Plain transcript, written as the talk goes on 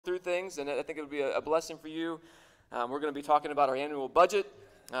through things, and I think it would be a blessing for you. We're going to be talking about our annual budget.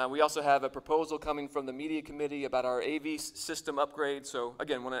 We also have a proposal coming from the media committee about our AV system upgrade. So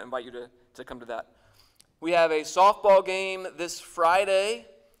again, want to invite you to come to that. We have a softball game this Friday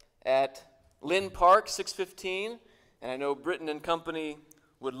at Lynn Park, 6:15, and I know Britton and company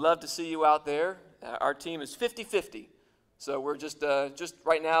would love to see you out there. Our team is 50-50, so we're just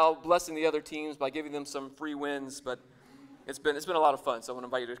right now blessing the other teams by giving them some free wins, but it's been a lot of fun, so I want to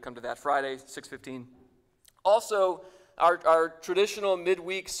invite you to come to that Friday, 6:15. Also, our traditional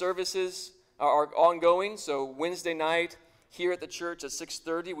midweek services are ongoing, so Wednesday night here at the church at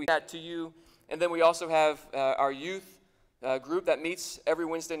 6:30, we add to you, and then we also have our youth group that meets every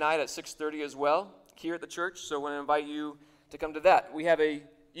Wednesday night at 6:30 as well here at the church, so I want to invite you to come to that. We have a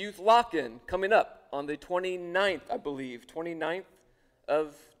youth lock-in coming up on the 29th, I believe, 29th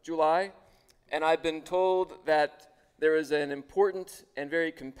of July, and I've been told that there is an important and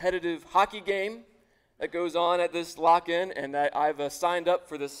very competitive hockey game that goes on at this lock-in, and I've signed up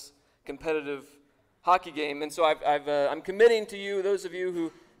for this competitive hockey game. And so I'm committing to you, those of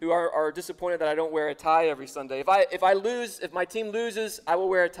you who are disappointed that I don't wear a tie every Sunday. If my team loses, I will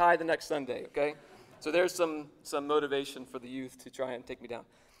wear a tie the next Sunday, okay? So there's some motivation for the youth to try and take me down.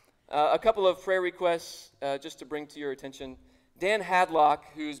 A couple of prayer requests just to bring to your attention. Dan Hadlock,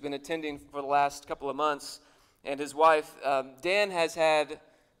 who's been attending for the last couple of months, and his wife, Dan has had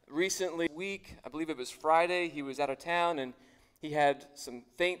recently, I believe it was Friday, he was out of town and he had some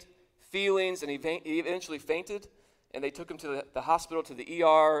faint feelings and he eventually fainted, and they took him to the hospital, to the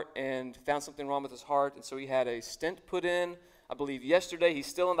ER, and found something wrong with his heart, and so he had a stent put in, I believe yesterday. He's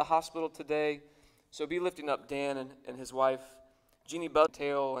still in the hospital today, so be lifting up Dan and his wife, Jeannie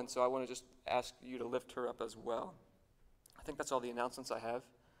Tail, and so I want to just ask you to lift her up as well. I think that's all the announcements I have.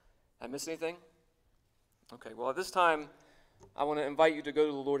 Did I miss anything? Okay, well, at this time, I want to invite you to go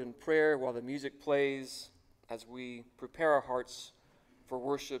to the Lord in prayer while the music plays as we prepare our hearts for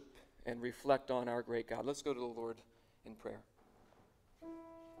worship and reflect on our great God. Let's go to the Lord in prayer.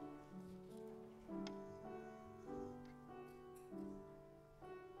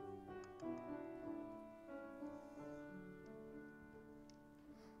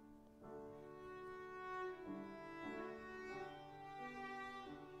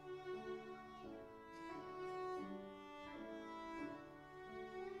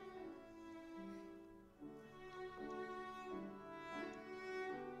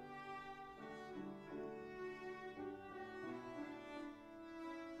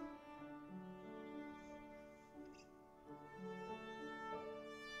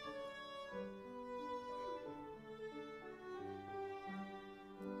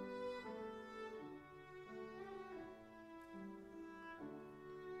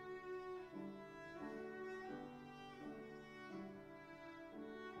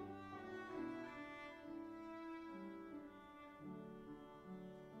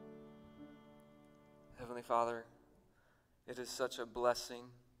 Heavenly Father, it is such a blessing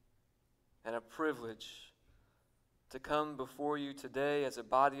and a privilege to come before you today as a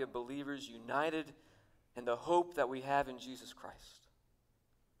body of believers united in the hope that we have in Jesus Christ.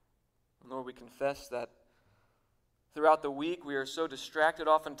 Lord, we confess that throughout the week we are so distracted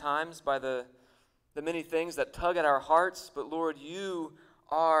oftentimes by the many things that tug at our hearts, but Lord, you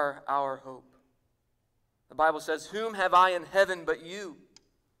are our hope. The Bible says, "Whom have I in heaven but you?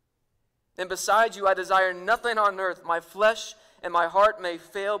 And beside you I desire nothing on earth. My flesh and my heart may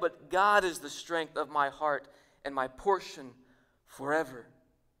fail, but God is the strength of my heart and my portion forever."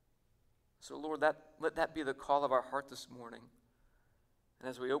 So Lord, let that be the call of our heart this morning. And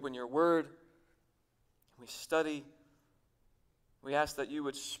as we open your word, we study, we ask that you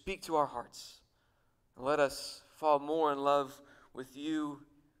would speak to our hearts. And let us fall more in love with you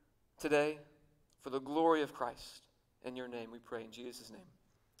today for the glory of Christ. In your name we pray, in Jesus' name.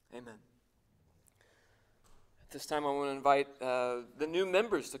 Amen. This time I want to invite the new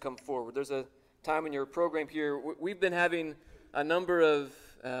members to come forward. There's a time in your program here. We've been having a number of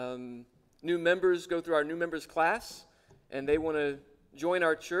new members go through our new members class, and they want to join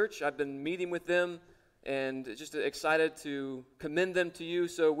our church. I've been meeting with them and just excited to commend them to you.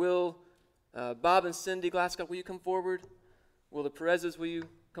 So will Bob and Cindy Glasgow, will you come forward? Will the Perez's, will you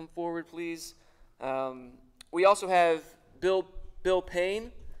come forward, please? We also have Bill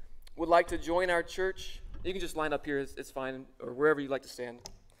Payne would like to join our church. You can just line up here, it's fine, or wherever you'd like to stand.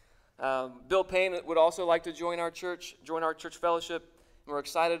 Bill Payne would also like to join our church fellowship. And we're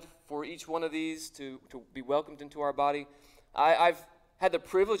excited for each one of these to be welcomed into our body. I've had the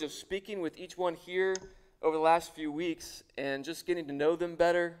privilege of speaking with each one here over the last few weeks and just getting to know them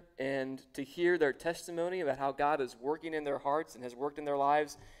better and to hear their testimony about how God is working in their hearts and has worked in their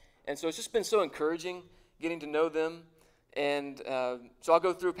lives. And so it's just been so encouraging getting to know them. And so I'll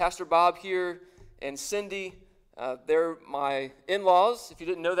go through Pastor Bob here and Cindy. They're my in-laws, if you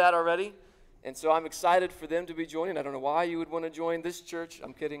didn't know that already. And so I'm excited for them to be joining. I don't know why you would want to join this church.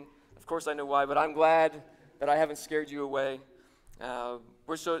 I'm kidding. Of course I know why, but I'm glad that I haven't scared you away.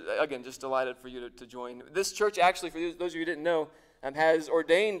 We're so, again, just delighted for you to join. This church, actually, for those of you who didn't know, has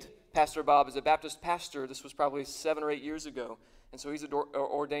ordained Pastor Bob as a Baptist pastor. This was probably 7 or 8 years ago. And so he's an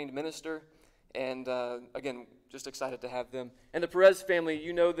ordained minister. And again, just excited to have them. And the Perez family,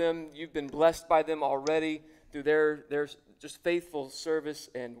 you know them. You've been blessed by them already through their just faithful service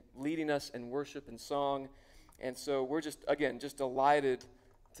and leading us in worship and song. And so we're just, again, just delighted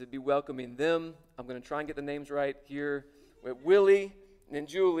to be welcoming them. I'm going to try and get the names right here. We have Willie and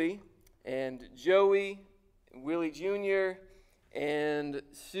Julie and Joey, and Willie Jr., and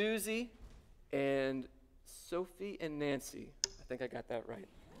Susie, and Sophie and Nancy. I think I got that right.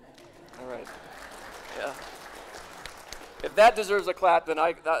 All right. Yeah. If that deserves a clap, then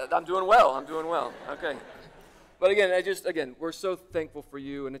I'm doing well. I'm doing well. Okay. But again, we're so thankful for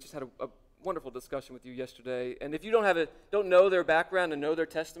you, and I just had a wonderful discussion with you yesterday. And if you don't know their background and know their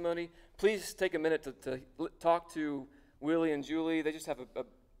testimony, please take a minute to talk to Willie and Julie. They just have a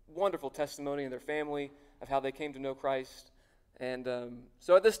wonderful testimony in their family of how they came to know Christ. And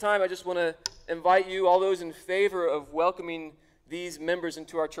so at this time, I just want to invite you, all those in favor of welcoming these members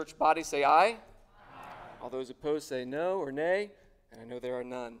into our church body, say aye. Aye. All those opposed say no or nay, and I know there are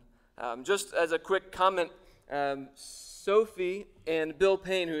none. Just as a quick comment, Sophie and Bill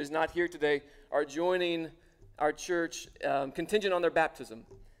Payne, who is not here today, are joining our church contingent on their baptism.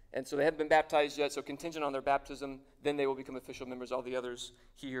 And so they haven't been baptized yet, so contingent on their baptism, then they will become official members. All the others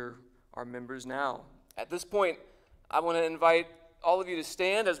here are members now. At this point, I want to invite all of you to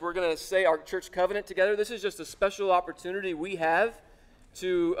stand as we're going to say our church covenant together. This is just a special opportunity we have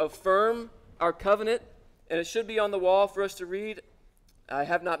to affirm our covenant, and it should be on the wall for us to read. I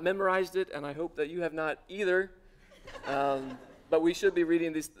have not memorized it, and I hope that you have not either, but we should be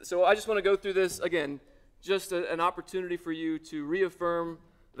reading these. So I just want to go through this again, just an opportunity for you to reaffirm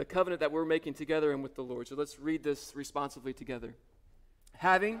the covenant that we're making together and with the Lord. So let's read this responsively together.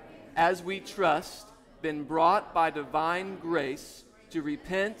 Having, as we trust, been brought by divine grace to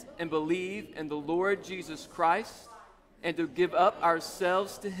repent and believe in the Lord Jesus Christ and to give up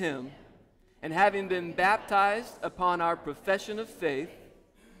ourselves to him, and having been baptized upon our profession of faith,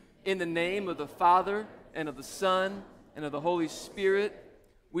 in the name of the Father and of the Son and of the Holy Spirit,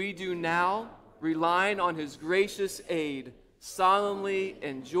 we do now, relying on his gracious aid, solemnly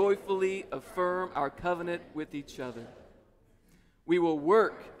and joyfully affirm our covenant with each other. We will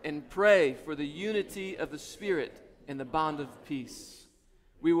work and pray for the unity of the Spirit and the bond of peace.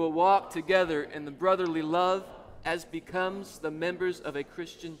 We will walk together in the brotherly love as becomes the members of a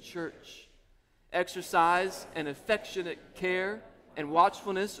Christian church. Exercise an affectionate care and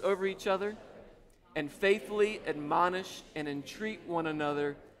watchfulness over each other, and faithfully admonish and entreat one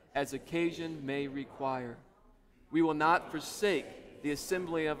another as occasion may require. We will not forsake the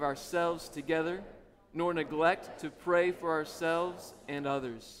assembly of ourselves together, nor neglect to pray for ourselves and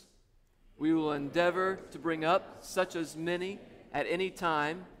others. We will endeavor to bring up such as many at any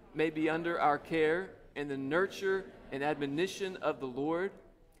time may be under our care in the nurture and admonition of the Lord,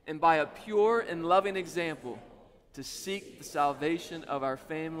 and by a pure and loving example to seek the salvation of our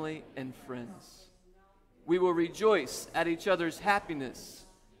family and friends. We will rejoice at each other's happiness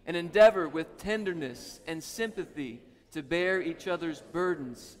and endeavor with tenderness and sympathy to bear each other's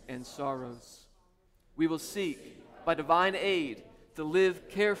burdens and sorrows. We will seek, by divine aid, to live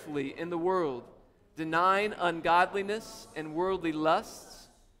carefully in the world, denying ungodliness and worldly lusts,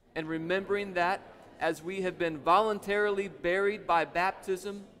 and remembering that as we have been voluntarily buried by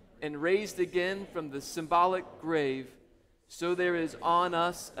baptism and raised again from the symbolic grave, so there is on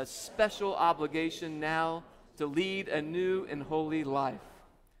us a special obligation now to lead a new and holy life.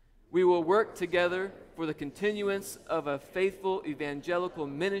 We will work together for the continuance of a faithful evangelical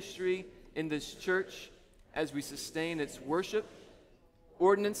ministry in this church as we sustain its worship,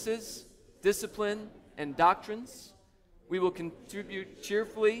 ordinances, discipline, and doctrines. We will contribute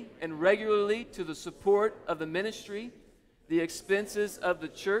cheerfully and regularly to the support of the ministry, the expenses of the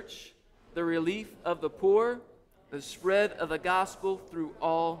church, the relief of the poor, the spread of the gospel through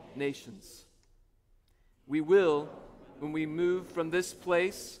all nations. We will, when we move from this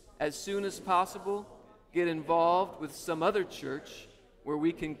place as soon as possible, get involved with some other church where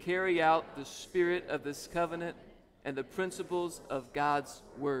we can carry out the spirit of this covenant and the principles of God's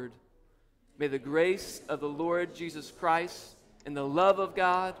word. May the grace of the Lord Jesus Christ and the love of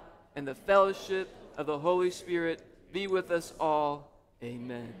God and the fellowship of the Holy Spirit be with us all.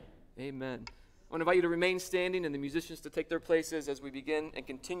 Amen. Amen. I want to invite you to remain standing and the musicians to take their places as we begin and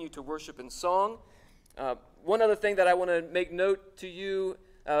continue to worship in song. One other thing that I want to make note to you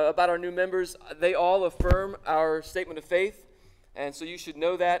about our new members, they all affirm our statement of faith, and so you should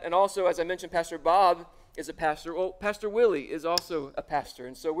know that. And also, as I mentioned, Pastor Bob is a pastor. Well, Pastor Willie is also a pastor,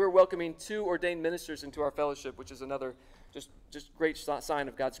 and so we're welcoming 2 ordained ministers into our fellowship, which is another just great sign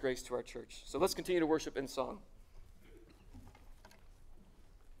of God's grace to our church. So let's continue to worship in song.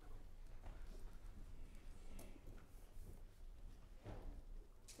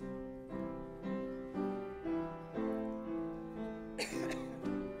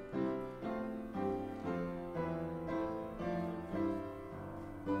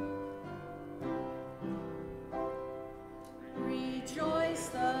 Rejoice,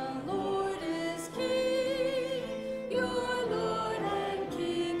 the Lord is King, your Lord and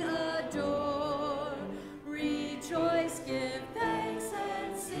King adore. Rejoice, give thanks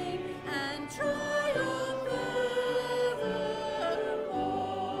and sing, and triumph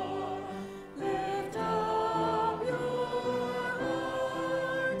evermore. Lift up your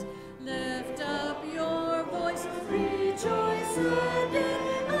heart, lift up your voice, rejoice again,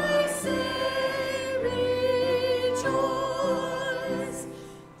 I say, rejoice.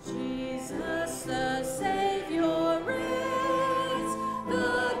 Jesus the Savior reigns,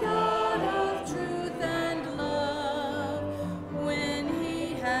 the God of truth and love. When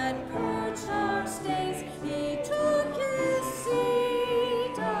he had purged our stains, he took his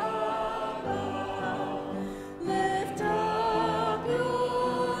seat above. Lift up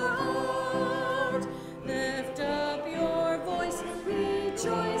your heart, lift up your voice,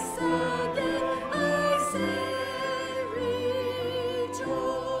 rejoice again, I say,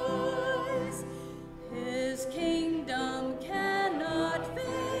 rejoice. His kingdom cannot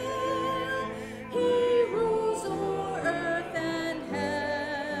fail, he rules o'er earth and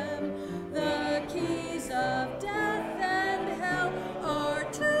heaven. The keys of death and hell are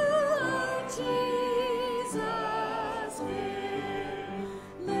to our Jesus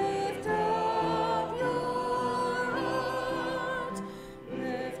give. Lift up your heart,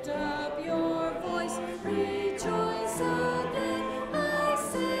 lift up your voice, rejoice again, I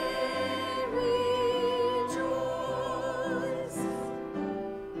say, rejoice.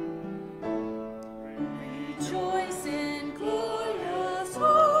 Rejoice in glorious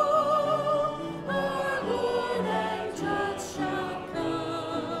hope, our Lord and Judge shall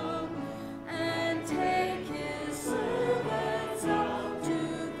come, and take his servants up to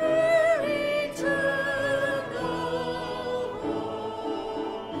their eternal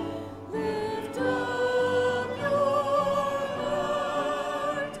home. Lift up your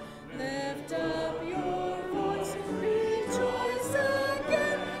heart, lift up your voice, rejoice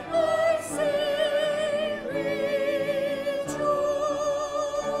again, I say,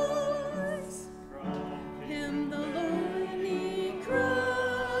 rejoice. Him the Lord he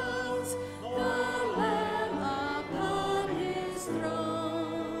crowns, the Lamb upon his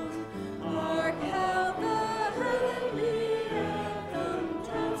throne. Hark how the heavenly anthem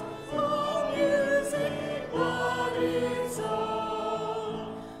drowns all music but its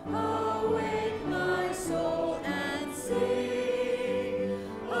own. Awake my soul and sing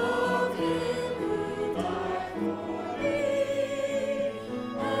of him who died for me,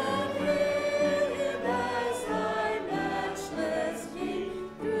 and hail him as thy matchless King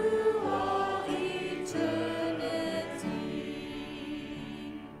through all eternity.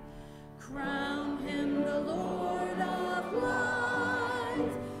 Crown him the Lord of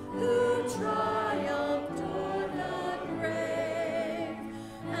life, who triumphed o'er the grave,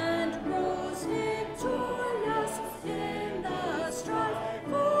 and rose victorious in the strife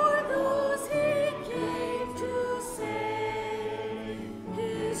for those he came to save.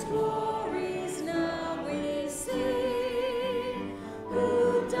 His glories now we sing,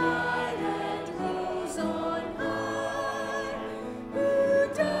 who died and rose on high, who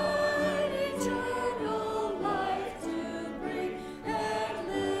died eternal life to bring, and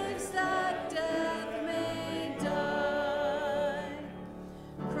lives that death may die.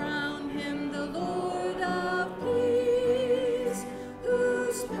 Crown him the Lord of peace,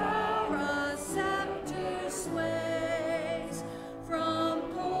 whose power a scepter sways. From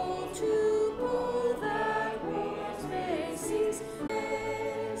pole to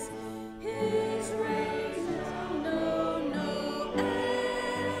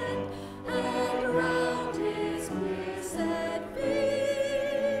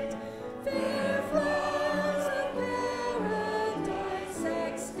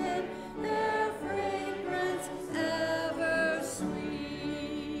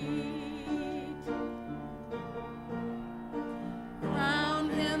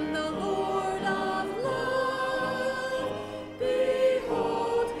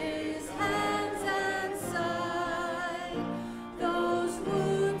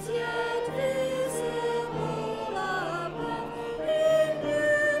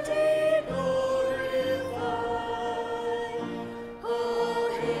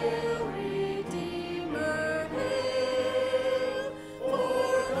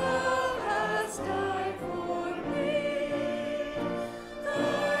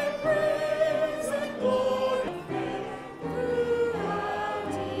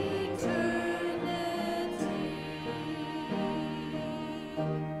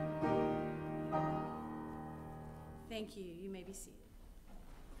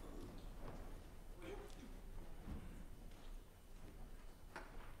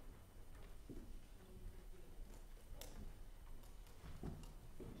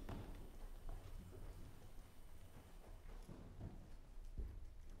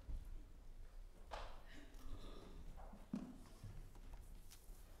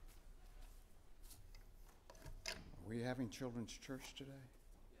having children's church today?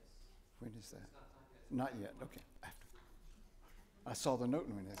 When is that? Not yet. Okay. I saw the note.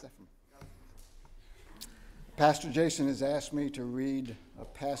 When is that from? Pastor Jason has asked me to read a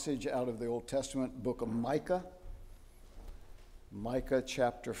passage out of the Old Testament book of Micah. Micah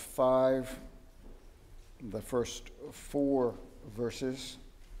chapter 5, the first 4 verses,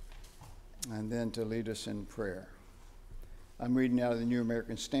 and then to lead us in prayer. I'm reading out of the New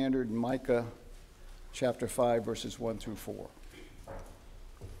American Standard, Micah chapter 5, verses 1 through 4.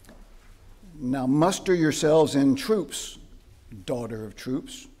 Now muster yourselves in troops, daughter of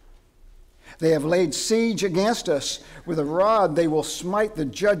troops. They have laid siege against us. With a rod they will smite the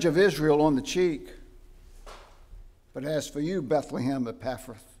judge of Israel on the cheek. But as for you, Bethlehem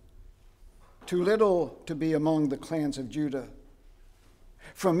Ephrathah, too little to be among the clans of Judah.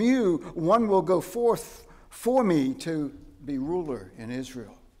 From you one will go forth for me to be ruler in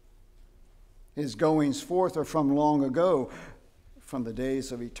Israel. His goings forth are from long ago, from the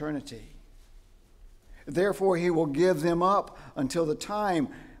days of eternity. Therefore he will give them up until the time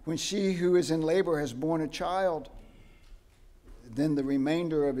when she who is in labor has borne a child. Then the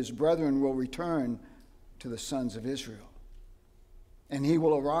remainder of his brethren will return to the sons of Israel. And he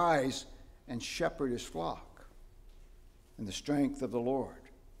will arise and shepherd his flock in the strength of the Lord,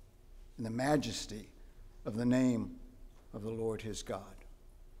 in the majesty of the name of the Lord his God.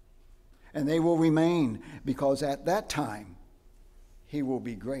 And they will remain, because at that time he will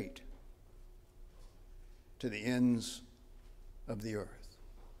be great to the ends of the earth.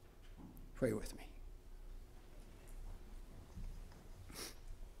 Pray with me.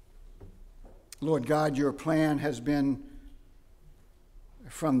 Lord God, your plan has been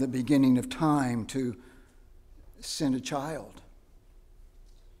from the beginning of time to send a child,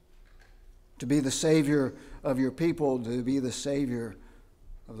 to be the Savior of your people, to be the Savior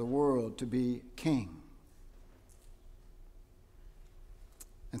of the world, to be King.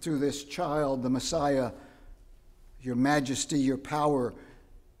 And through this child, the Messiah, your majesty, your power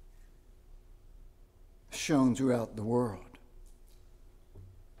shone throughout the world.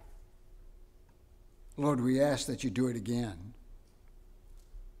 Lord, we ask that you do it again.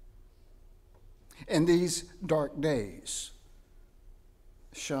 In these dark days,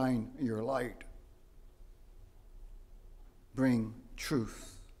 shine your light. Bring truth.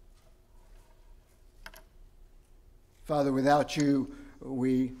 Father, without you,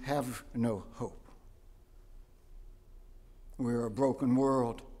 we have no hope. We're a broken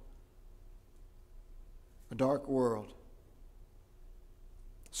world, a dark world,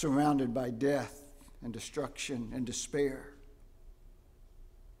 surrounded by death and destruction and despair.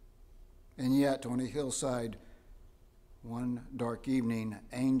 And yet, on a hillside, one dark evening,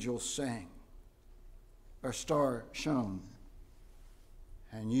 angels sang, a star shone,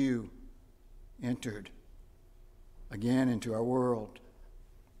 and you entered again into our world.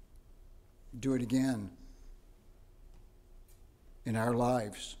 Do it again in our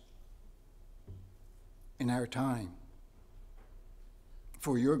lives, in our time,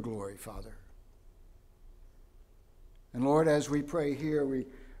 for your glory, Father. And Lord, as we pray here, we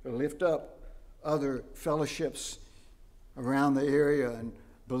lift up other fellowships around the area and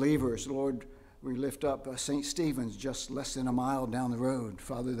believers. Lord, we lift up St. Stephen's just less than a mile down the road.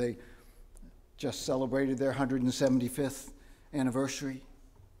 Father, they just celebrated their 175th anniversary.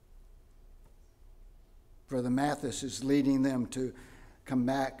 Brother Mathis is leading them to come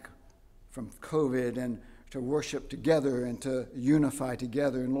back from COVID and to worship together and to unify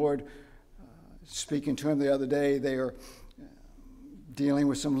together. And Lord, speaking to him the other day, they are dealing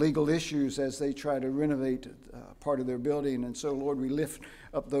with some legal issues as they try to renovate part of their building. And so, Lord, we lift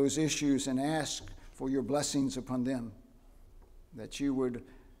up those issues and ask for your blessings upon them, that you would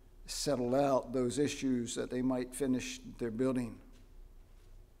settle out those issues, that they might finish their building.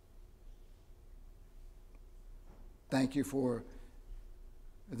 Thank you for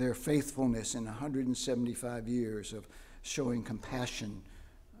their faithfulness in 175 years of showing compassion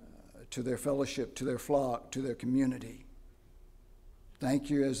to their fellowship, to their flock, to their community. Thank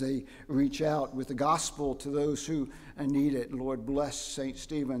you as they reach out with the gospel to those who need it. Lord, bless St.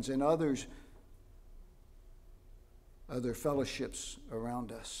 Stephen's and others, other fellowships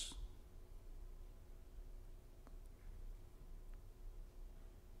around us.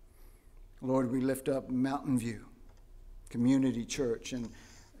 Lord, we lift up Mountain View Community Church and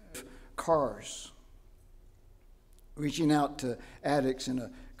cars, reaching out to addicts in a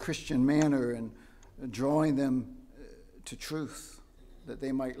Christian manner and drawing them to truth, that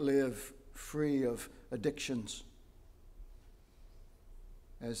they might live free of addictions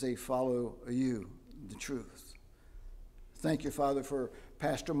as they follow you, the truth. Thank you, Father, for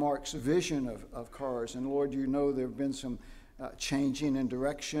Pastor Mark's vision of cars. And Lord, you know there have been some changing in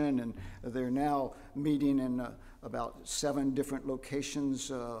direction, and they're now meeting in about 7 different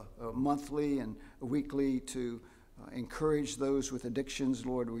locations monthly and weekly to encourage those with addictions.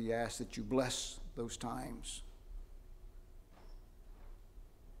 Lord, we ask that you bless those times.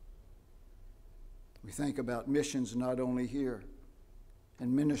 We think about missions not only here,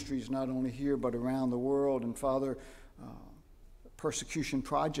 and ministries not only here, but around the world. And Father, Persecution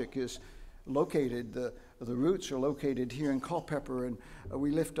Project is located, the roots are located here in Culpeper, and we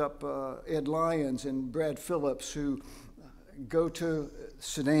lift up Ed Lyons and Brad Phillips, who go to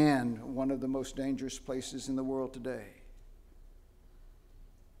Sudan, one of the most dangerous places in the world today,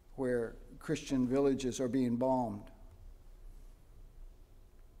 where Christian villages are being bombed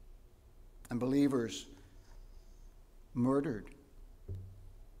and believers murdered.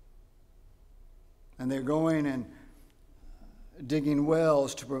 And they're going and digging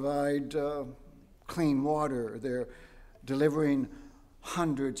wells to provide clean water. They're delivering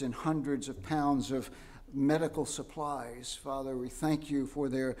hundreds and hundreds of pounds of medical supplies. Father, we thank you for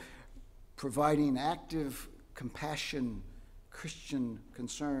their providing active compassion, Christian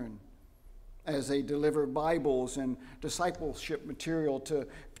concern, as they deliver Bibles and discipleship material to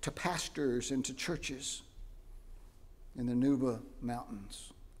pastors and to churches in the Nuba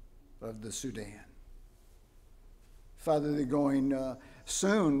Mountains of the Sudan. Father, they're going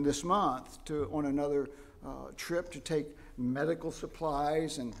soon this month on another trip to take medical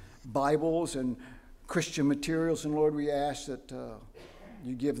supplies and Bibles and Christian materials. And Lord, we ask that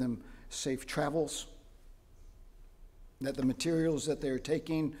you give them safe travels, that the materials that they're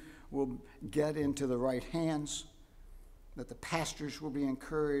taking will get into the right hands, that the pastors will be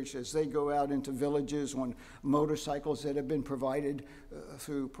encouraged as they go out into villages on motorcycles that have been provided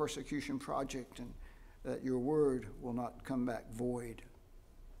through Persecution Project, and that your word will not come back void,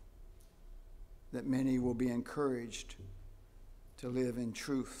 that many will be encouraged to live in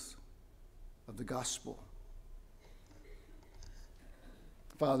truth of the gospel.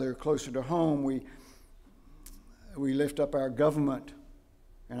 Father, closer to home, we lift up our government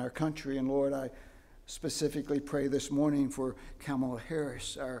and our country. And Lord, I specifically pray this morning for Kamala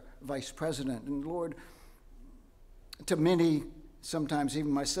Harris, our vice president. And Lord, to many, sometimes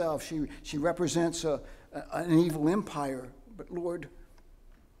even myself, she represents an evil empire. But Lord,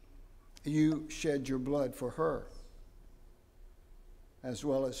 you shed your blood for her as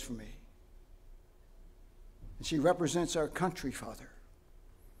well as for me. And she represents our country, Father.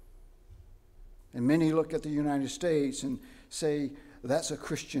 And many look at the United States and say, that's a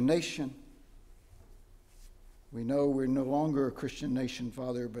Christian nation. We know we're no longer a Christian nation,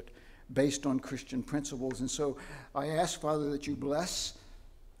 Father, but based on Christian principles. And so I ask, Father, that you bless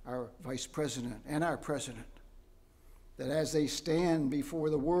our vice president and our president, that as they stand before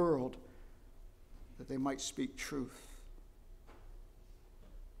the world, that they might speak truth.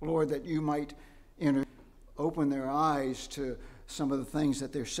 Lord, that you might open their eyes to some of the things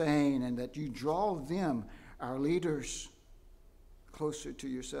that they're saying, and that you draw them, our leaders, closer to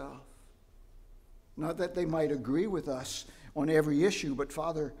yourself. Not that they might agree with us on every issue, but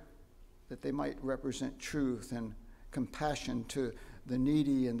Father, that they might represent truth and compassion to the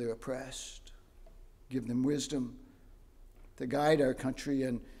needy and the oppressed. Give them wisdom to guide our country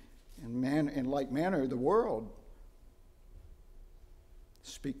and in like manner the world.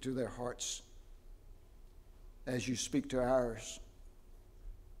 Speak to their hearts as you speak to ours.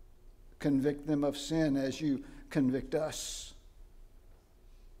 Convict them of sin as you convict us.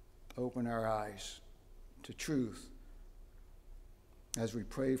 Open our eyes to truth as we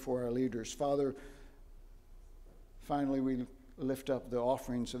pray for our leaders. Father, finally we lift up the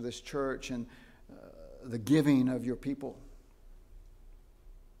offerings of this church and the giving of your people.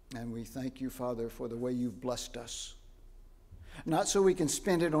 And we thank you, Father, for the way you've blessed us. Not so we can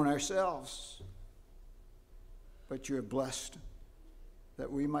spend it on ourselves, but you're blessed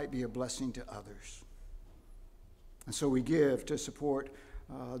that we might be a blessing to others. And so we give to support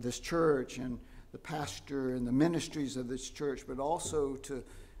this church and the pastor and the ministries of this church, but also to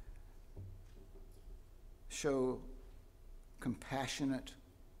show compassionate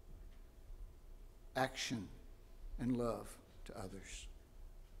action and love to others.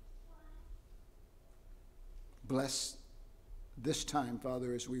 Bless this time,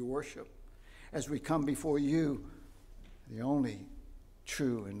 Father, as we worship, as we come before you, the only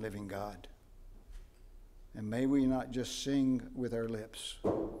true and living God. And may we not just sing with our lips,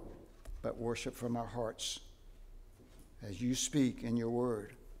 but worship from our hearts as you speak in your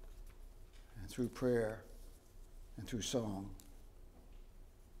word and through prayer and through song.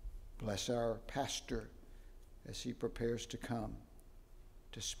 Bless our pastor as he prepares to come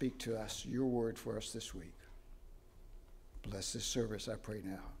to speak to us your word for us this week. Bless this service, I pray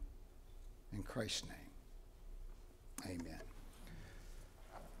now. In Christ's name, amen.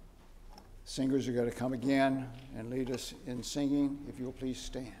 Singers are going to come again and lead us in singing. If you'll please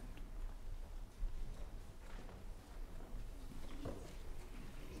stand.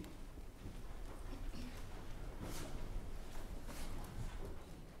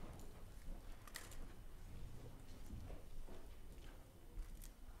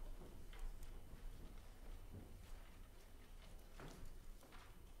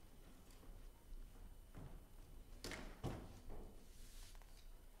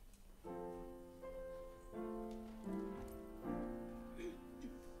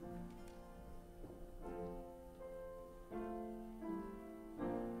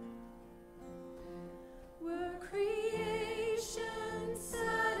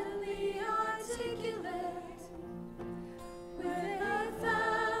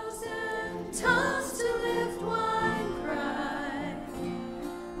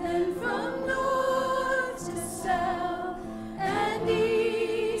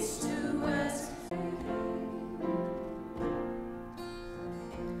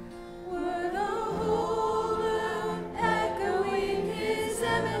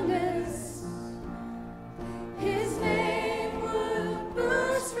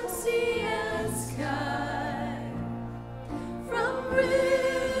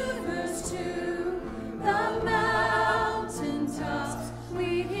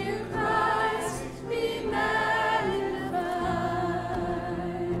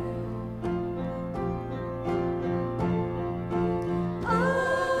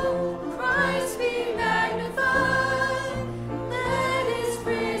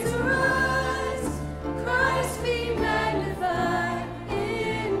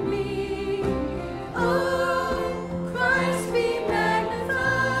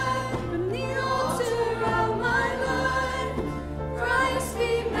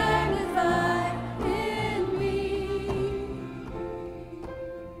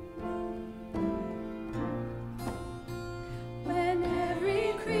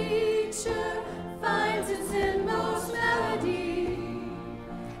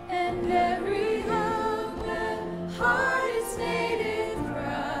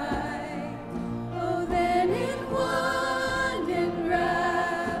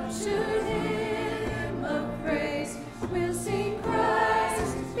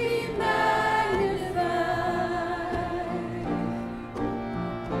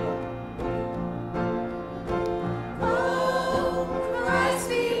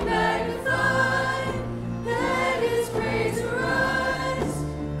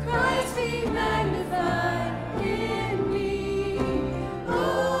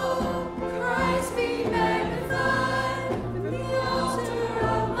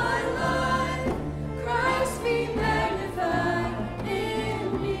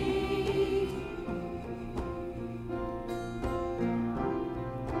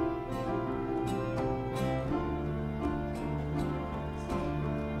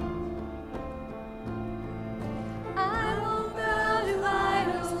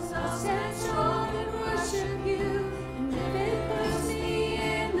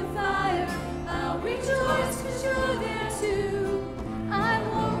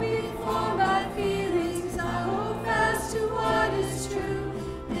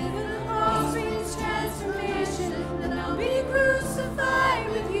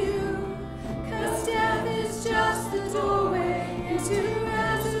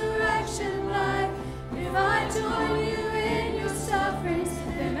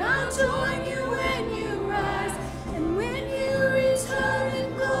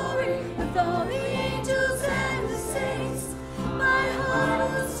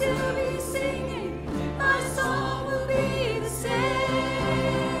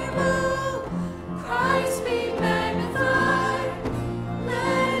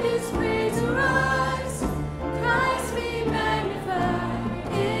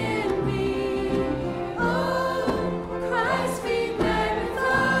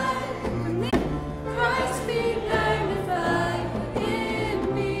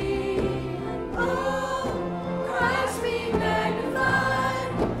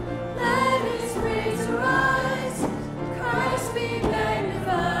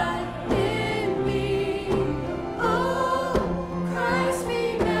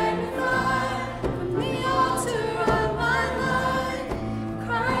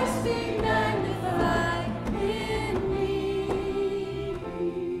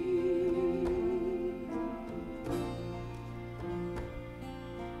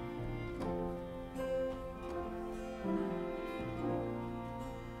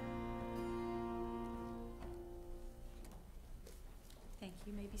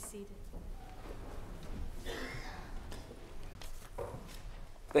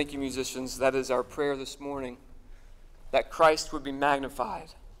 Thank you, musicians. That is our prayer this morning, that Christ would be magnified.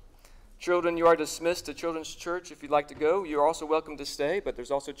 Children, you are dismissed to Children's Church if you'd like to go. You're also welcome to stay, but there's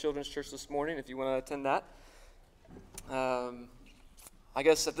also Children's Church this morning if you want to attend that. I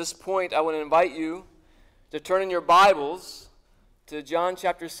guess at this point, I want to invite you to turn in your Bibles to John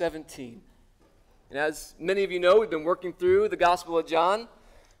chapter 17. And as many of you know, we've been working through the Gospel of John,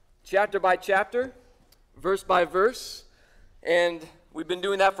 chapter by chapter, verse by verse, and we've been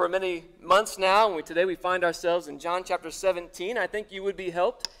doing that for many months now, and today we find ourselves in John chapter 17. I think you would be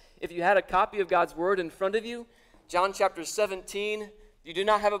helped if you had a copy of God's Word in front of you. John chapter 17. If you do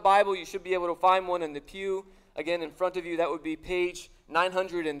not have a Bible, you should be able to find one in the pew. Again, in front of you, that would be page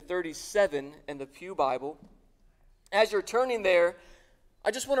 937 in the Pew Bible. As you're turning there,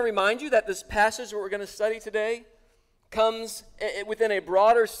 I just want to remind you that this passage that we're going to study today comes within a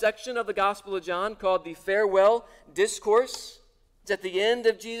broader section of the Gospel of John called the Farewell Discourse. It's at the end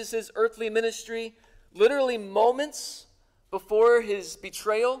of Jesus' earthly ministry, literally moments before his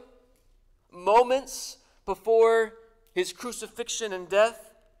betrayal, moments before his crucifixion and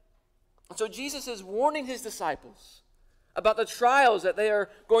death. And so Jesus is warning his disciples about the trials that they are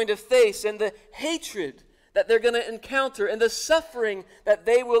going to face and the hatred that they're going to encounter and the suffering that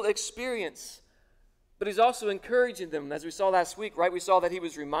they will experience. But he's also encouraging them, as we saw last week, right? We saw that he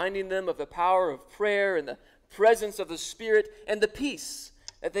was reminding them of the power of prayer and the presence of the Spirit and the peace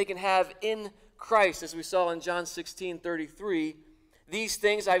that they can have in Christ, as we saw in John 16:33. These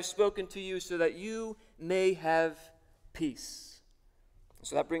things I've spoken to you so that you may have peace.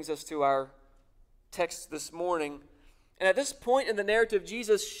 So that brings us to our text this morning. And at this point in the narrative,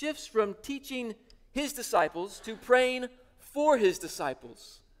 Jesus shifts from teaching his disciples to praying for his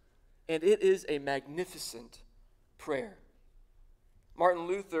disciples. And it is a magnificent prayer. Martin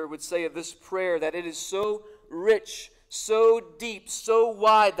Luther would say of this prayer that it is so rich, so deep, so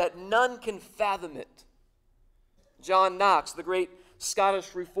wide that none can fathom it. John Knox, the great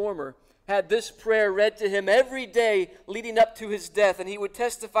Scottish reformer, had this prayer read to him every day leading up to his death, and he would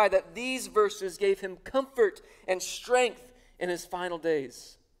testify that these verses gave him comfort and strength in his final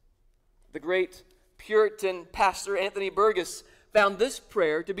days. The great Puritan pastor Anthony Burgess found this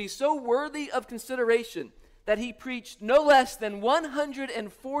prayer to be so worthy of consideration that he preached no less than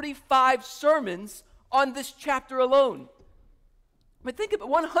 145 sermons on this chapter alone. I mean, think about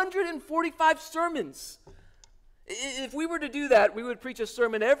 145 sermons. If we were to do that, we would preach a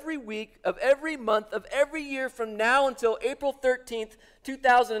sermon every week of every month of every year from now until April 13th,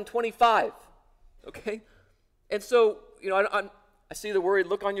 2025. Okay? And so, I see the worried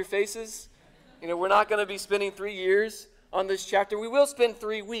look on your faces. We're not going to be spending 3 years on this chapter. We will spend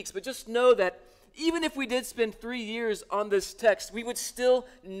 3 weeks, but just know that even if we did spend 3 years on this text, we would still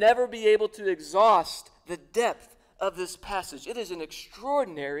never be able to exhaust the depth of this passage. It is an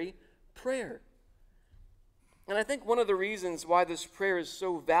extraordinary prayer. And I think one of the reasons why this prayer is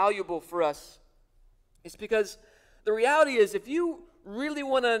so valuable for us is because the reality is, if you really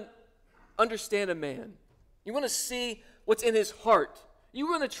want to understand a man, you want to see what's in his heart, you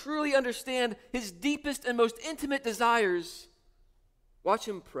want to truly understand his deepest and most intimate desires, watch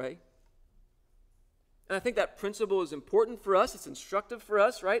him pray. And I think that principle is important for us. It's instructive for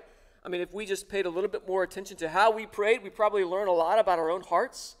us, right? I mean, if we just paid a little bit more attention to how we prayed, we'd probably learn a lot about our own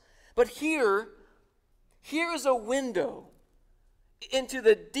hearts. But here is a window into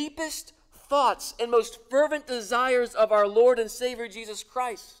the deepest thoughts and most fervent desires of our Lord and Savior Jesus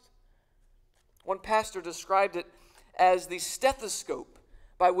Christ. One pastor described it as the stethoscope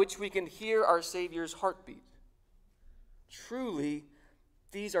by which we can hear our Savior's heartbeat. Truly,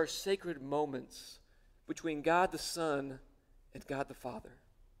 these are sacred moments between God the Son and God the Father.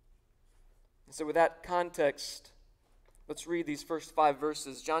 And so with that context, let's read these first 5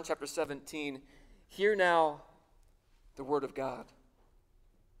 verses. John chapter 17. Hear now the word of God.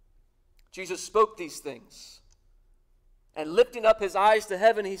 Jesus spoke these things, and lifting up his eyes to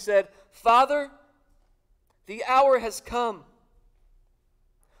heaven, he said, Father, the hour has come.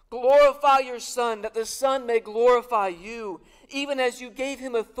 Glorify your Son, that the Son may glorify you, even as you gave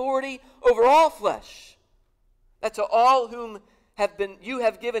him authority over all flesh, that to all whom you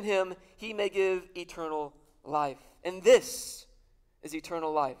have given him, he may give eternal life. And this is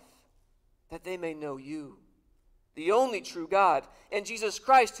eternal life, that they may know you, the only true God, and Jesus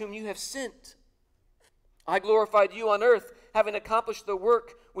Christ, whom you have sent. I glorified you on earth, having accomplished the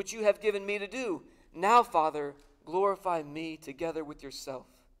work which you have given me to do. Now, Father, glorify me together with yourself,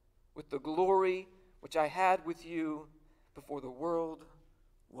 with the glory which I had with you before the world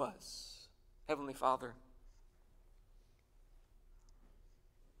was. Heavenly Father,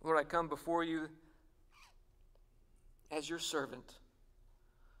 Lord, I come before you as your servant,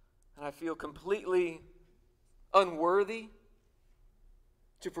 and I feel completely unworthy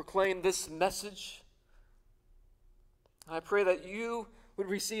to proclaim this message. I pray that you would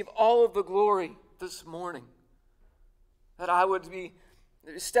receive all of the glory this morning, that I would be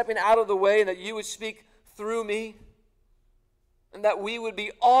stepping out of the way and that you would speak through me, and that we would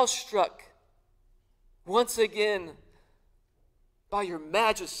be awestruck once again by your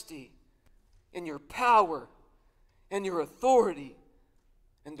majesty and your power and your authority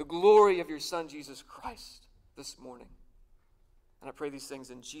and the glory of your Son, Jesus Christ, this morning. And I pray these things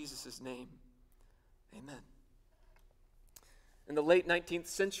in Jesus' name. Amen. In the late 19th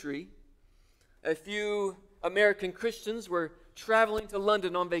century, a few American Christians were traveling to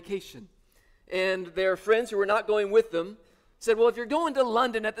London on vacation. And their friends who were not going with them said, well, if you're going to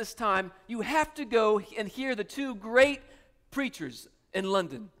London at this time, you have to go and hear the two great preachers in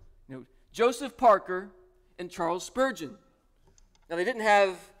London, Joseph Parker and Charles Spurgeon. Now, they didn't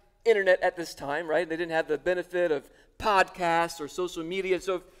have internet at this time, right? They didn't have the benefit of podcasts or social media.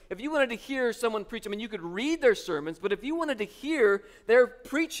 So if you wanted to hear someone preach, you could read their sermons, but if you wanted to hear their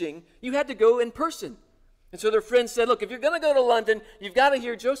preaching, you had to go in person. And so their friends said, look, if you're going to go to London, you've got to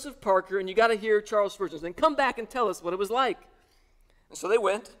hear Joseph Parker and you've got to hear Charles Spurgeon. Then come back and tell us what it was like. And so they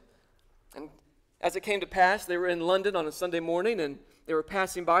went. And as it came to pass, they were in London on a Sunday morning, and they were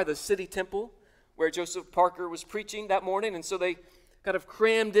passing by the City Temple where Joseph Parker was preaching that morning. And so they kind of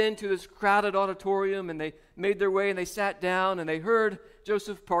crammed into this crowded auditorium, and they made their way, and they sat down, and they heard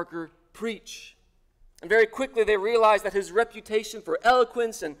Joseph Parker preach. And very quickly they realized that his reputation for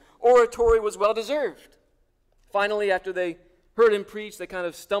eloquence and oratory was well-deserved. Finally, after they heard him preach, they kind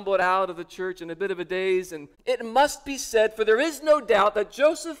of stumbled out of the church in a bit of a daze. And it must be said, for there is no doubt that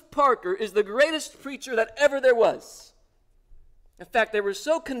Joseph Parker is the greatest preacher that ever there was. In fact, they were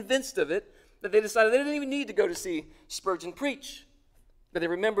so convinced of it that they decided they didn't even need to go to see Spurgeon preach. But they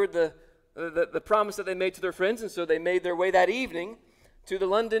remembered the promise that they made to their friends, and so they made their way that evening to the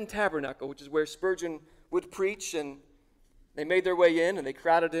London Tabernacle, which is where Spurgeon would preach. And they made their way in, and they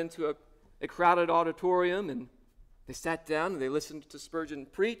crowded into a crowded auditorium, and they sat down and they listened to Spurgeon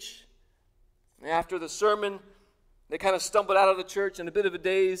preach. And after the sermon, they kind of stumbled out of the church in a bit of a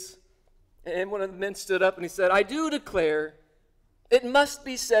daze. And one of the men stood up and he said, I do declare, it must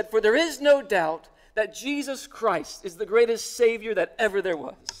be said, for there is no doubt that Jesus Christ is the greatest Savior that ever there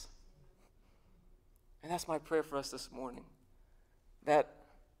was. And that's my prayer for us this morning, that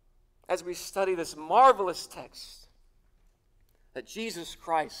as we study this marvelous text, that Jesus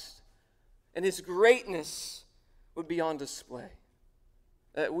Christ and his greatness would be on display,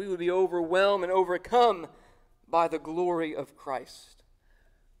 that we would be overwhelmed and overcome by the glory of Christ.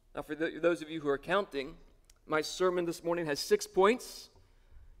 Now, for those of you who are counting, my sermon this morning has 6 points,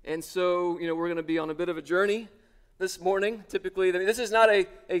 and so, we're going to be on a bit of a journey this morning. Typically, this is not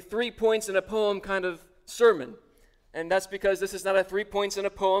a 3 points in a poem kind of sermon, and that's because this is not a 3 points in a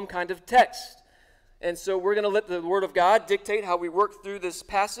poem kind of text. And so we're going to let the Word of God dictate how we work through this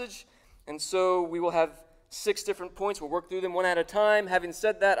passage, and so we will have 6 different points. We'll work through them one at a time. Having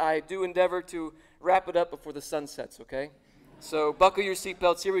said that, I do endeavor to wrap it up before the sun sets, okay? So buckle your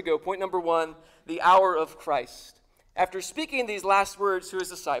seatbelts. Here we go. Point number 1, the hour of Christ. After speaking these last words to his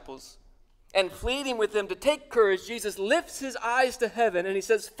disciples and pleading with them to take courage, Jesus lifts his eyes to heaven and he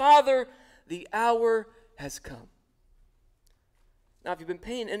says, Father, the hour has come. Now, if you've been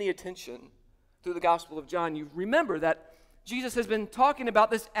paying any attention through the Gospel of John, you remember that Jesus has been talking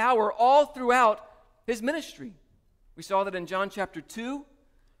about this hour all throughout his ministry. We saw that in John chapter 2,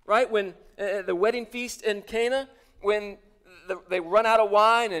 right? When the wedding feast in Cana, when they run out of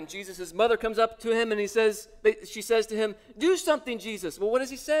wine and Jesus' mother comes up to him and she says to him, do something, Jesus. Well, what does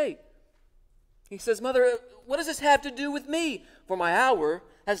he say? He says, Mother, what does this have to do with me? For my hour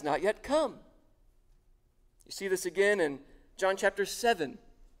has not yet come. You see this again in John chapter 7,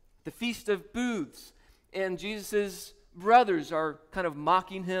 the Feast of Booths. And Jesus' brothers are kind of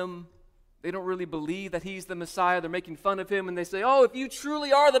mocking him. They don't really believe that he's the Messiah. They're making fun of him, and they say, oh, if you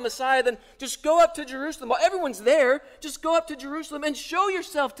truly are the Messiah, then just go up to Jerusalem. While everyone's there, just go up to Jerusalem and show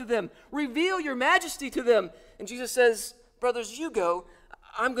yourself to them. Reveal your majesty to them. And Jesus says, brothers, you go.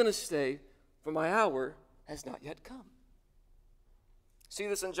 I'm going to stay, for my hour has not yet come. See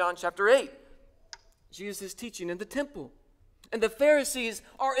this in John chapter 8. Jesus is teaching in the temple, and the Pharisees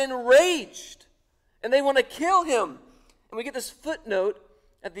are enraged, and they want to kill him. And we get this footnote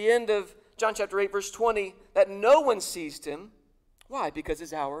at the end of John chapter 8, verse 20, that no one seized him. Why? Because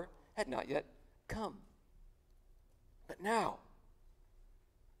his hour had not yet come. But now,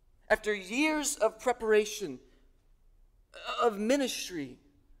 after years of preparation, of ministry,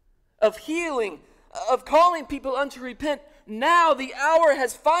 of healing, of calling people unto repent, now the hour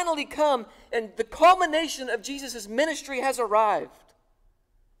has finally come, and the culmination of Jesus' ministry has arrived.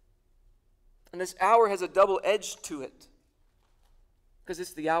 And this hour has a double edge to it, because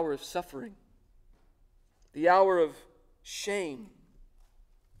it's the hour of suffering, the hour of shame,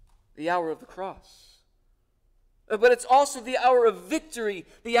 the hour of the cross. But it's also the hour of victory,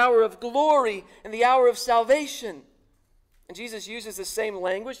 the hour of glory, and the hour of salvation. And Jesus uses the same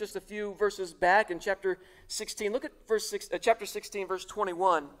language just a few verses back in chapter 16. Look at chapter 16, verse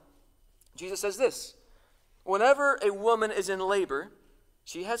 21. Jesus says this, "Whenever a woman is in labor,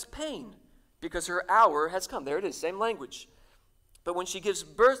 she has pain, because her hour has come." There it is, same language. "But when she gives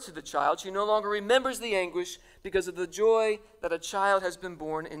birth to the child, she no longer remembers the anguish because of the joy that a child has been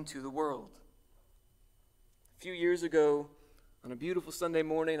born into the world." A few years ago, on a beautiful Sunday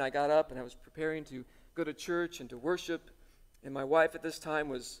morning, I got up and I was preparing to go to church and to worship, and my wife at this time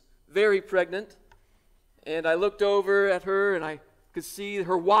was very pregnant, and I looked over at her and I could see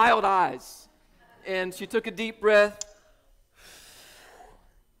her wild eyes, and she took a deep breath,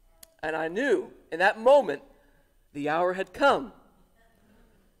 and I knew in that moment the hour had come.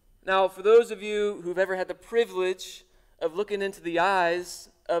 Now, for those of you who've ever had the privilege of looking into the eyes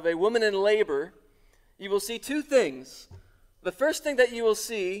of a woman in labor, you will see two things. The first thing that you will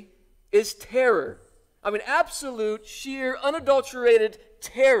see is terror. I mean, absolute, sheer, unadulterated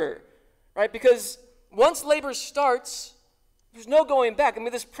terror, right? Because once labor starts, there's no going back. I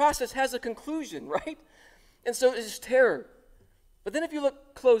mean, this process has a conclusion, right? And so it's terror. But then if you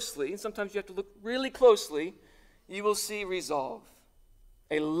look closely, and sometimes you have to look really closely, you will see resolve.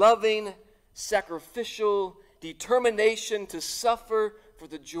 A loving, sacrificial determination to suffer for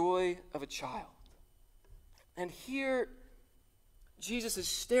the joy of a child. And here, Jesus is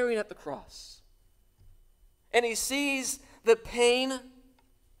staring at the cross. And he sees the pain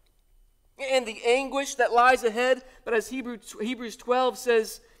and the anguish that lies ahead. But as Hebrews 12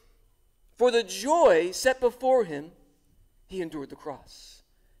 says, "For the joy set before him, he endured the cross,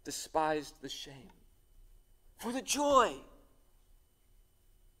 despised the shame." For the joy.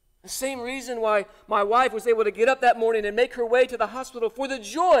 The same reason why my wife was able to get up that morning and make her way to the hospital, for the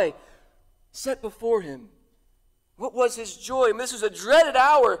joy set before him. What was his joy? And this was a dreaded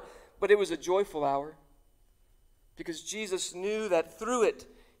hour, but it was a joyful hour, because Jesus knew that through it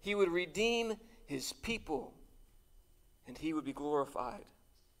he would redeem his people and he would be glorified.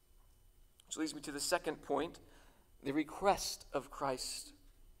 Which leads me to the second point, the request of Christ.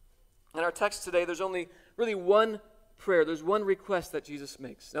 In our text today, there's only really one prayer. There's one request that Jesus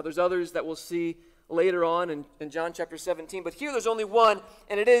makes. Now, there's others that we'll see later on in John chapter 17, but here there's only one,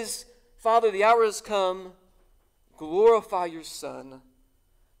 and it is, "Father, the hour has come. Glorify your Son,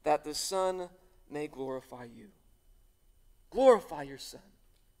 that the Son may glorify you." Glorify your Son.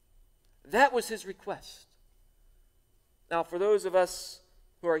 That was his request. Now, for those of us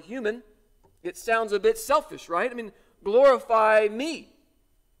who are human, it sounds a bit selfish, right? I mean, glorify me.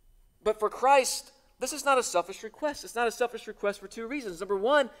 But for Christ, this is not a selfish request. It's not a selfish request for two reasons. Number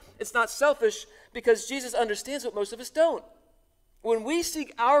one, it's not selfish because Jesus understands what most of us don't. When we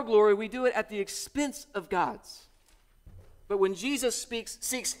seek our glory, we do it at the expense of God's. But when Jesus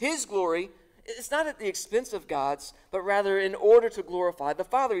seeks his glory, it's not at the expense of God's, but rather in order to glorify the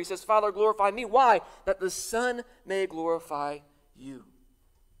Father. He says, "Father, glorify me." Why? That the Son may glorify you.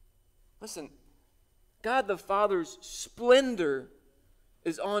 Listen, God the Father's splendor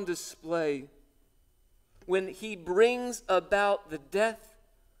is on display when he brings about the death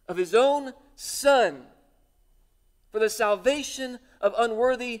of his own Son for the salvation of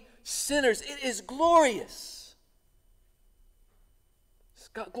unworthy sinners. It is glorious.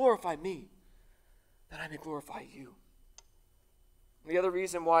 God, glorify me, that I may glorify you. And the other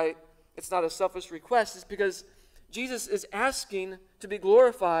reason why it's not a selfish request is because Jesus is asking to be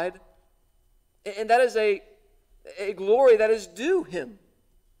glorified, and that is a glory that is due him.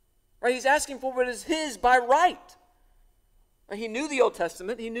 Right? He's asking for what is his by right. He knew the Old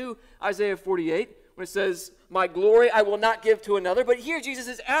Testament. He knew Isaiah 48 when it says, "My glory I will not give to another." But here Jesus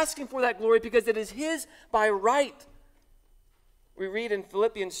is asking for that glory because it is his by right. We read in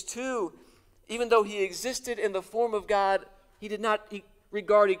Philippians 2, even though he existed in the form of God, he did not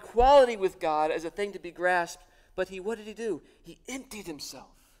regard equality with God as a thing to be grasped, but what did he do? He emptied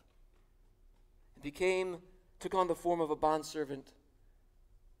himself and took on the form of a bondservant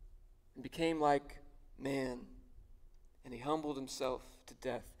and became like man, and he humbled himself to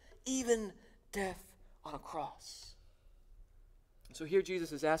death, even death on a cross. And so here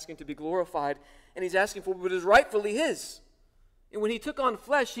Jesus is asking to be glorified, and he's asking for what is rightfully his. And when he took on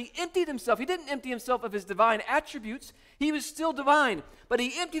flesh, he emptied himself. He didn't empty himself of his divine attributes. He was still divine, but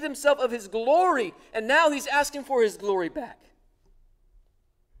he emptied himself of his glory, and now he's asking for his glory back.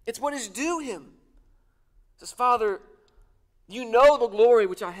 It's what is due him. He says, Father, you know the glory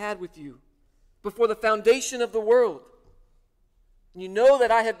which I had with you before the foundation of the world. You know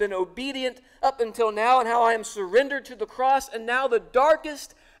that I have been obedient up until now and how I am surrendered to the cross, and now the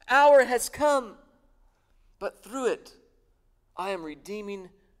darkest hour has come. But through it, I am redeeming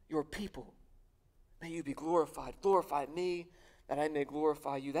your people. May you be glorified. Glorify me, that I may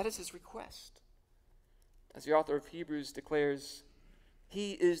glorify you. That is his request. As the author of Hebrews declares,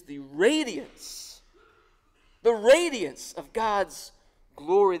 he is the radiance of God's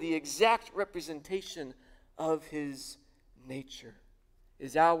glory, the exact representation of his nature,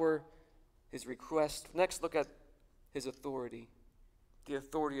 is his request. Next, look at his authority, the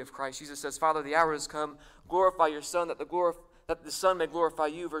authority of Christ. Jesus says, Father, the hour has come. Glorify your Son, that the Son may glorify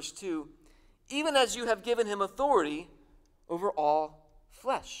you. Verse 2, even as you have given him authority over all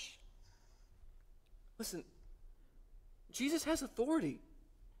flesh. Listen, Jesus has authority.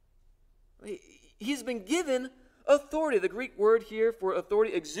 He's been given authority. The Greek word here for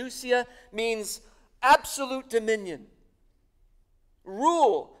authority, exousia, means absolute dominion,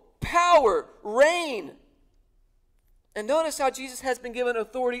 rule, power, reign. And notice how Jesus has been given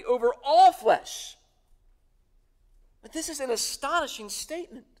authority over all flesh. But this is an astonishing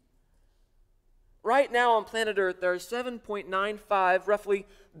statement. Right now on planet Earth, there are 7.95 roughly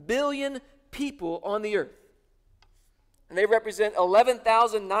billion people on the earth. And they represent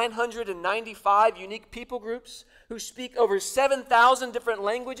 11,995 unique people groups who speak over 7,000 different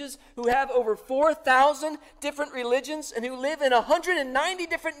languages, who have over 4,000 different religions, and who live in 190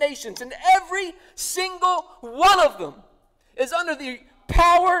 different nations. And every single one of them is under the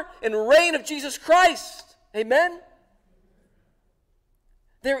power and reign of Jesus Christ. Amen?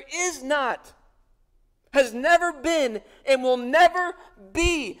 There is not, has never been, and will never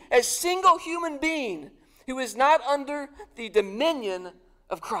be a single human being who is not under the dominion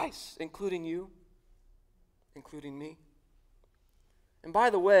of Christ, including you, including me. And by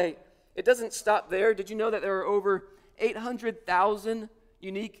the way, it doesn't stop there. Did you know that there are over 800,000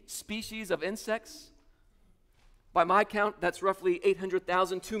 unique species of insects? By my count, that's roughly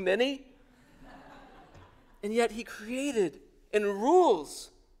 800,000 too many. And yet he created and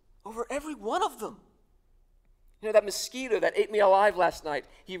rules over every one of them. You know, that mosquito that ate me alive last night,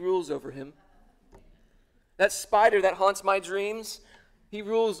 he rules over him. That spider that haunts my dreams, he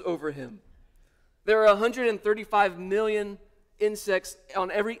rules over him. There are 135 million insects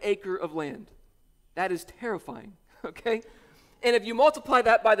on every acre of land. That is terrifying, okay? And if you multiply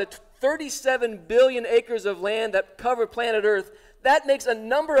that by the 37 billion acres of land that cover planet Earth, that makes a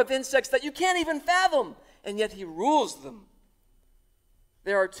number of insects that you can't even fathom, and yet he rules them.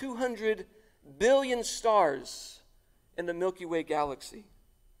 There are 200 billion stars in the Milky Way galaxy.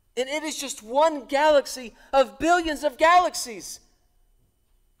 And it is just one galaxy of billions of galaxies.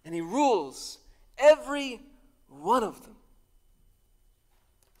 And he rules every one of them.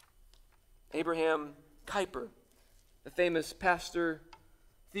 Abraham Kuyper, the famous pastor,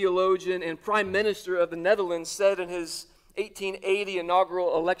 theologian, and prime minister of the Netherlands, said in his 1880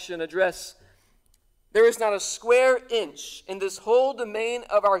 inaugural election address, "There is not a square inch in this whole domain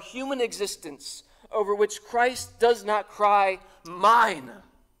of our human existence over which Christ does not cry, 'Mine.'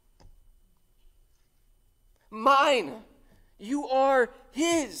 Mine. You are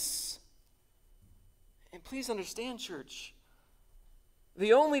his." And please understand, church,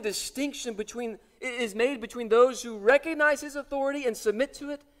 the only distinction is made between those who recognize his authority and submit to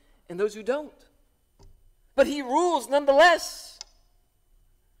it and those who don't. But he rules nonetheless.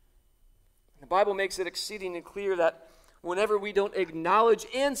 The Bible makes it exceedingly clear that whenever we don't acknowledge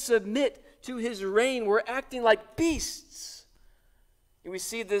and submit to his reign, we're acting like beasts. And we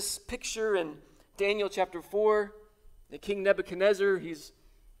see this picture in Daniel chapter 4, the King Nebuchadnezzar, he's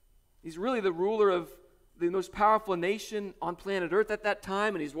really the ruler of the most powerful nation on planet Earth at that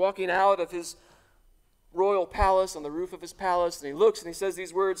time, and he's walking out of his royal palace, on the roof of his palace, and he looks and he says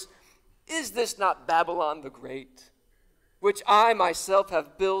these words, "Is this not Babylon the Great, which I myself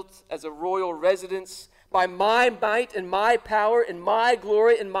have built as a royal residence by my might and my power and my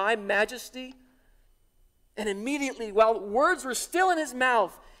glory and my majesty?" And immediately, while words were still in his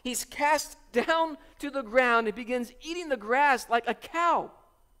mouth, he's cast down to the ground and begins eating the grass like a cow.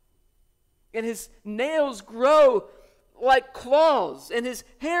 And his nails grow like claws, and his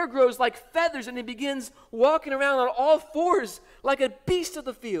hair grows like feathers, and he begins walking around on all fours like a beast of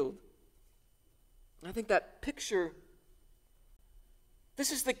the field. And I think that picture,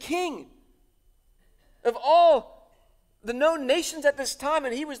 this is the king of all the known nations at this time,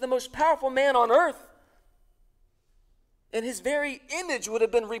 and he was the most powerful man on earth. And his very image would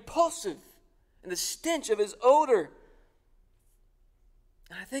have been repulsive, and the stench of his odor.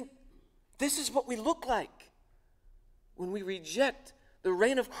 And I think this is what we look like when we reject the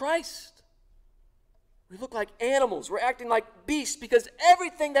reign of Christ. We look like animals. We're acting like beasts because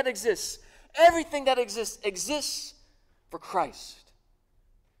everything that exists exists for Christ.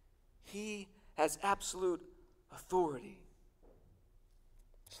 He has absolute authority.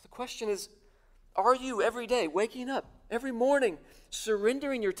 So the question is, are you every day waking up, every morning,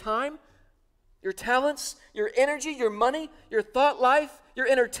 surrendering your time, your talents, your energy, your money, your thought life, your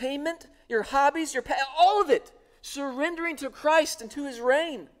entertainment, your hobbies, all of it, surrendering to Christ and to his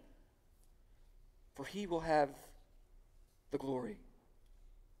reign? For he will have the glory.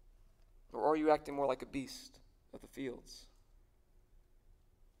 Or are you acting more like a beast of the fields?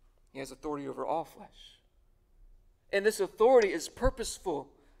 He has authority over all flesh. And this authority is purposeful.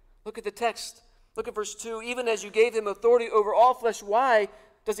 Look at the text. Look at verse 2. Even as you gave him authority over all flesh, why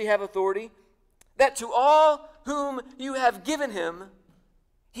does he have authority? That to all whom you have given him,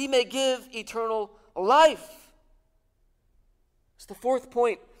 he may give eternal life. It's the fourth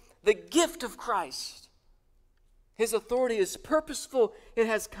point. The gift of Christ. His authority is purposeful. It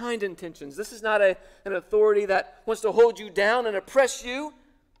has kind intentions. This is not an authority that wants to hold you down and oppress you.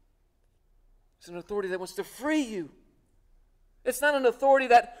 It's an authority that wants to free you. It's not an authority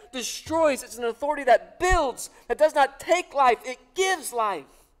that destroys. It's an authority that builds, that does not take life. It gives life.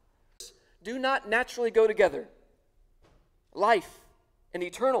 Do not naturally go together. Life and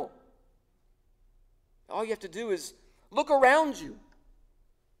eternal. All you have to do is look around you,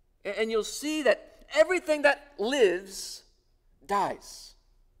 and you'll see that everything that lives dies.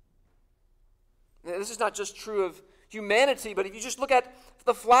 Now, this is not just true of humanity, but if you just look at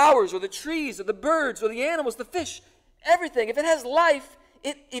the flowers or the trees or the birds or the animals, the fish, everything, if it has life,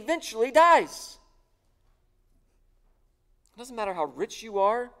 it eventually dies. It doesn't matter how rich you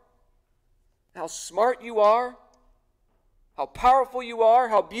are, how smart you are, how powerful you are,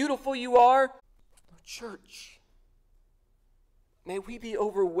 how beautiful you are. Church, may we be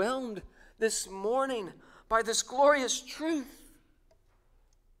overwhelmed this morning by this glorious truth.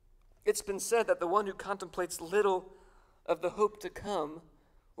 It's been said that the one who contemplates little of the hope to come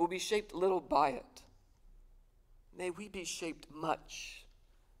will be shaped little by it. May we be shaped much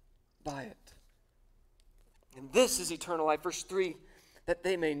by it. And this is eternal life. Verse 3, that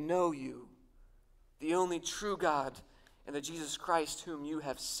they may know you, the only true God, and the Jesus Christ whom you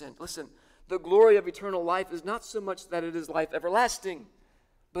have sent. Listen, the glory of eternal life is not so much that it is life everlasting,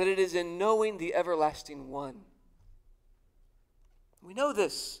 but it is in knowing the everlasting one. We know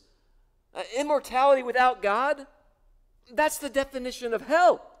this. Immortality without God, that's the definition of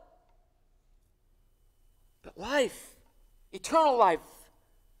hell. But life, eternal life,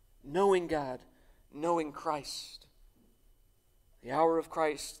 knowing God, knowing Christ. The hour of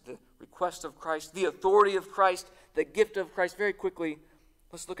Christ, the request of Christ, the authority of Christ, the gift of Christ. Very quickly,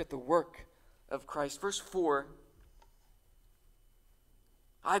 let's look at the work of Christ. Verse 4,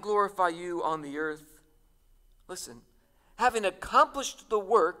 I glorify you on the earth. Listen, having accomplished the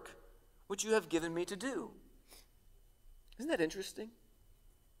work which you have given me to do. Isn't that interesting?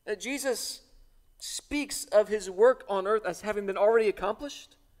 That Jesus speaks of his work on earth as having been already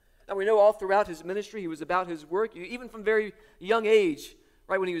accomplished. And we know all throughout his ministry he was about his work, even from very young age,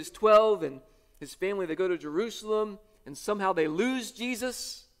 right? When he was 12 and his family, they go to Jerusalem and somehow they lose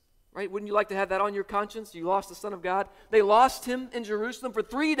Jesus, right? Wouldn't you like to have that on your conscience? You lost the Son of God. They lost him in Jerusalem for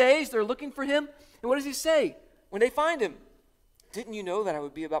 3 days. They're looking for him. And what does he say when they find him? Didn't you know that I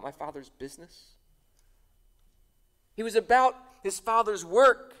would be about my Father's business? He was about his Father's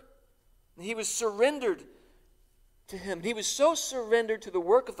work. He was surrendered to him. He was so surrendered to the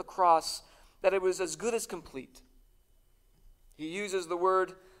work of the cross that it was as good as complete. He uses the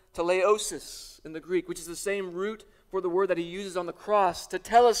word teleosis in the Greek, which is the same root for the word that he uses on the cross,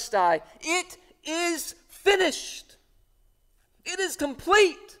 tetelestai. It is finished. It is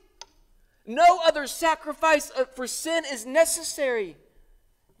complete. No other sacrifice for sin is necessary.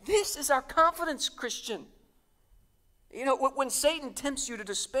 This is our confidence, Christian. You know, when Satan tempts you to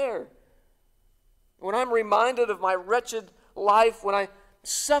despair, when I'm reminded of my wretched life, when I'm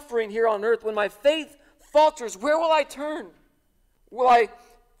suffering here on earth, when my faith falters, where will I turn? Will I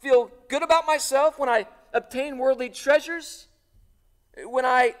feel good about myself when I obtain worldly treasures? When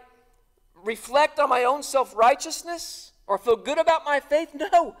I reflect on my own self-righteousness? Or feel good about my faith?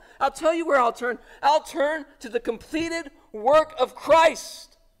 No. I'll tell you where I'll turn. I'll turn to the completed work of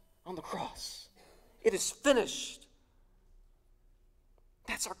Christ on the cross. It is finished.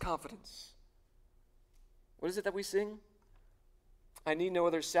 That's our confidence. What is it that we sing? I need no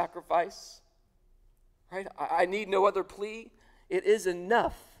other sacrifice. Right? I need no other plea. It is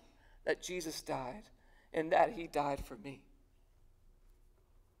enough that Jesus died and that he died for me.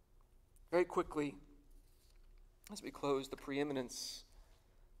 Very quickly, as we close, the preeminence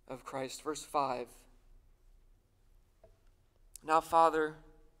of Christ. Verse 5. Now, Father,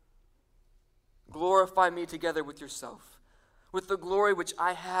 glorify me together with yourself, with the glory which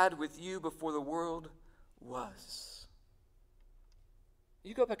I had with you before the world was.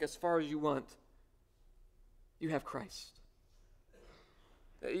 You go back as far as you want. You have Christ.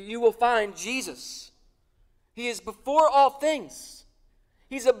 You will find Jesus. He is before all things.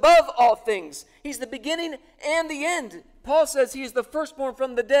 He's above all things. He's the beginning and the end. Paul says he is the firstborn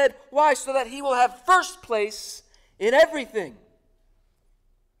from the dead. Why? So that he will have first place in everything.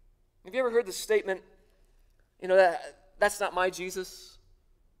 Have you ever heard the statement, that's not my Jesus?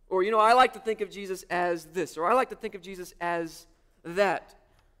 Or, I like to think of Jesus as this, or I like to think of Jesus as that.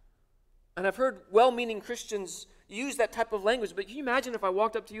 And I've heard well-meaning Christians use that type of language, but can you imagine if I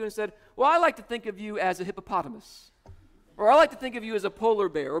walked up to you and said, well, I like to think of you as a hippopotamus, or I like to think of you as a polar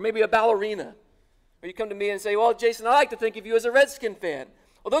bear, or maybe a ballerina. Or you come to me and say, well, Jason, I like to think of you as a Redskin fan.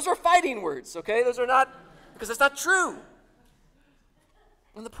 Well, those are fighting words, okay? Those are not, because that's not true.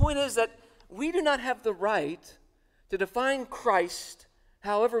 And the point is that we do not have the right to define Christ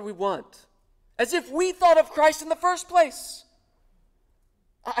however we want, as if we thought of Christ in the first place.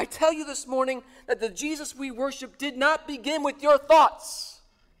 I tell you this morning that the Jesus we worship did not begin with your thoughts.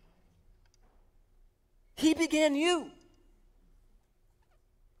 He began you.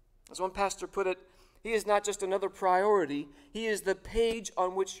 As one pastor put it, he is not just another priority, he is the page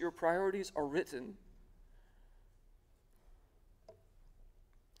on which your priorities are written.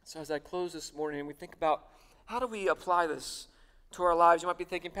 So as I close this morning and we think about how do we apply this to our lives, you might be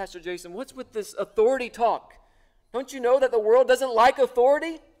thinking, Pastor Jason, what's with this authority talk? Don't you know that the world doesn't like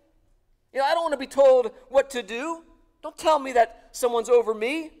authority? I don't want to be told what to do. Don't tell me that someone's over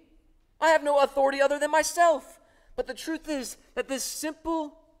me. I have no authority other than myself. But the truth is that this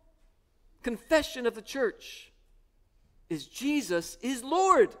simple confession of the church is Jesus is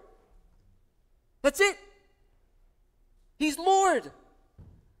Lord. That's it. He's Lord.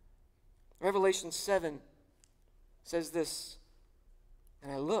 Revelation 7 says this,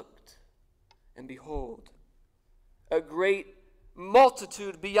 and I looked, and behold, a great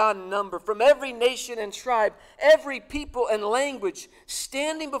multitude beyond number, from every nation and tribe, every people and language,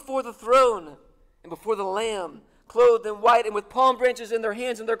 standing before the throne and before the Lamb, clothed in white and with palm branches in their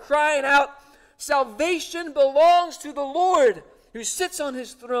hands, and they're crying out, salvation belongs to the Lord who sits on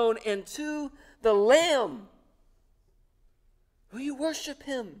his throne and to the Lamb. Will you worship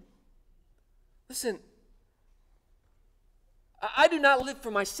him? Listen, I do not live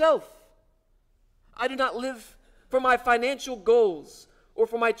for myself. I do not live for my financial goals, or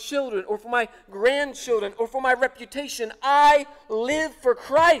for my children, or for my grandchildren, or for my reputation. I live for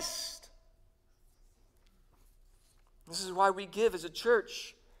Christ. This is why we give as a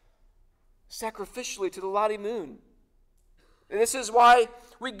church sacrificially to the Lottie Moon. And this is why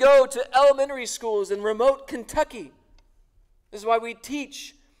we go to elementary schools in remote Kentucky. This is why we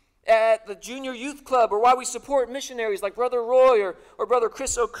teach at the Junior Youth Club, or why we support missionaries like Brother Roy or Brother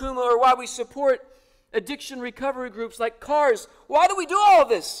Chris Okuma, or why we support addiction recovery groups like CARS. Why do we do all of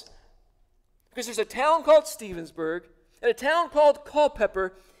this? Because there's a town called Stevensburg and a town called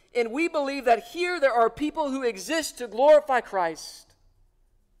Culpeper, and we believe that here there are people who exist to glorify Christ.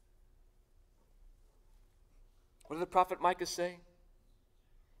 What did the prophet Micah say?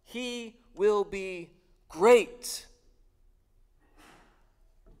 He will be great.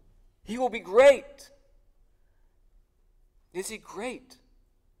 He will be great. Is he great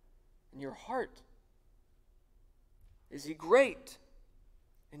in your heart? Is he great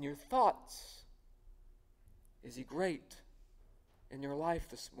in your thoughts? Is he great in your life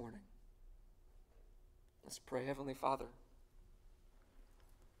this morning? Let's pray. Heavenly Father,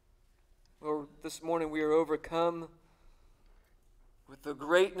 Lord, this morning we are overcome with the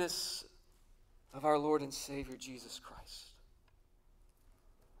greatness of our Lord and Savior Jesus Christ.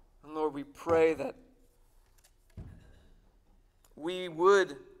 And Lord, we pray that we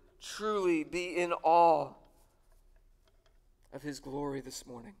would truly be in awe of his glory this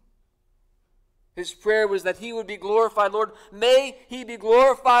morning. His prayer was that he would be glorified. Lord, may he be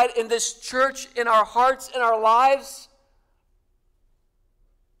glorified in this church, in our hearts, in our lives.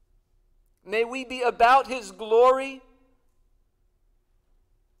 May we be about his glory.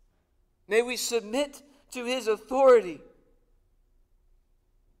 May we submit to his authority.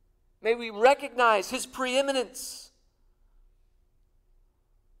 May we recognize his preeminence.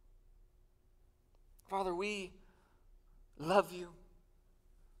 Father, we love you.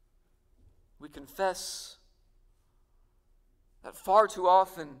 we confess that far too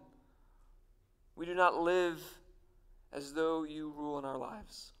often we do not live as though you rule in our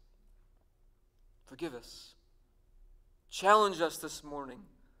lives. Forgive us. Challenge us this morning.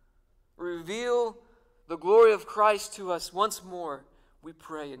 Reveal the glory of Christ to us once more, we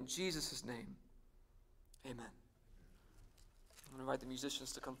pray in Jesus' name. Amen. I'm going to invite the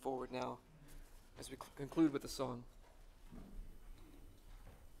musicians to come forward now as we conclude with the song.